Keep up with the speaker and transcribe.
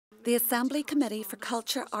The Assembly Committee for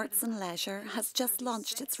Culture, Arts and Leisure has just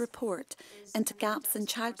launched its report into gaps in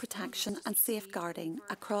child protection and safeguarding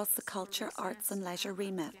across the culture, arts and leisure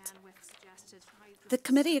remit. The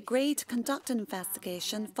committee agreed to conduct an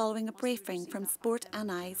investigation following a briefing from Sport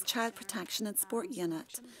NI's Child Protection and Sport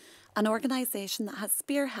Unit, an organisation that has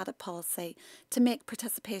spearheaded policy to make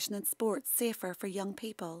participation in sport safer for young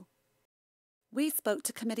people. We spoke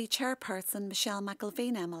to committee chairperson Michelle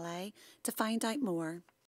McIlveen MLA to find out more.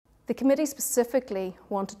 The committee specifically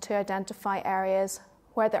wanted to identify areas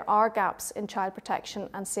where there are gaps in child protection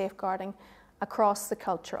and safeguarding across the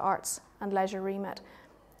culture, arts and leisure remit.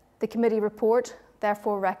 The committee report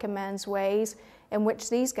therefore recommends ways in which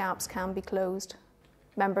these gaps can be closed.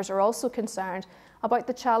 Members are also concerned about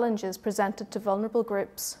the challenges presented to vulnerable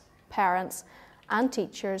groups, parents and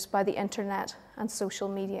teachers by the internet and social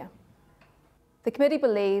media. The committee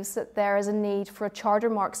believes that there is a need for a charter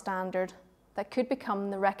mark standard that could become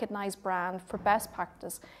the recognised brand for best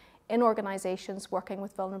practice in organisations working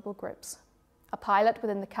with vulnerable groups. A pilot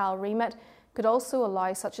within the CAL remit could also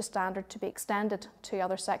allow such a standard to be extended to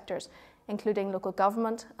other sectors, including local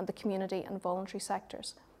government and the community and voluntary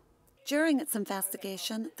sectors. During its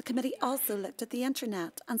investigation, the committee also looked at the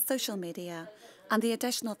internet and social media and the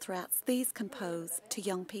additional threats these can pose to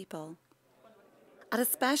young people. At a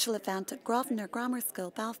special event at Grosvenor Grammar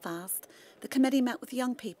School, Belfast, the committee met with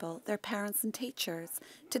young people, their parents and teachers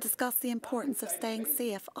to discuss the importance of staying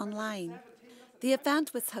safe online. The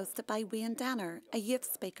event was hosted by Wayne Denner, a youth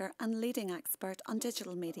speaker and leading expert on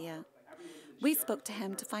digital media. We spoke to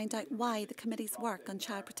him to find out why the committee's work on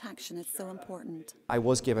child protection is so important. I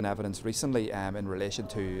was given evidence recently in relation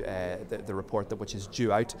to the report which is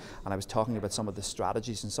due out, and I was talking about some of the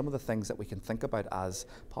strategies and some of the things that we can think about as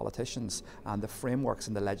politicians and the frameworks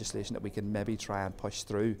and the legislation that we can maybe try and push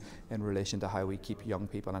through in relation to how we keep young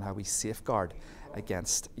people and how we safeguard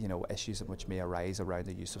against issues which may arise around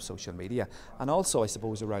the use of social media, and also I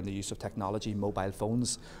suppose around the use of technology, mobile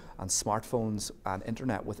phones and smartphones and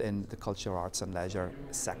internet within the culture, arts and leisure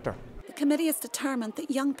sector. The committee is determined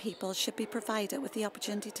that young people should be provided with the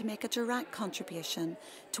opportunity to make a direct contribution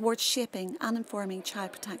towards shaping and informing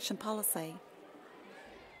child protection policy.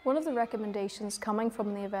 One of the recommendations coming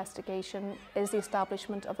from the investigation is the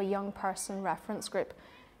establishment of a young person reference group,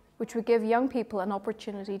 which would give young people an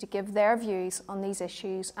opportunity to give their views on these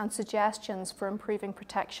issues and suggestions for improving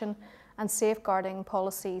protection and safeguarding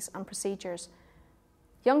policies and procedures.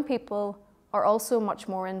 Young people are also much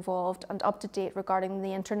more involved and up to date regarding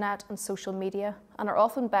the internet and social media, and are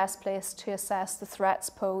often best placed to assess the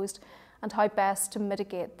threats posed and how best to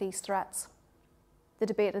mitigate these threats. The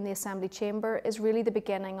debate in the Assembly Chamber is really the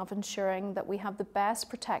beginning of ensuring that we have the best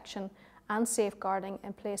protection and safeguarding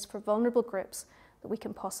in place for vulnerable groups that we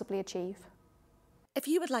can possibly achieve. If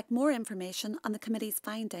you would like more information on the committee's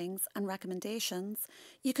findings and recommendations,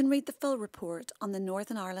 you can read the full report on the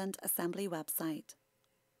Northern Ireland Assembly website.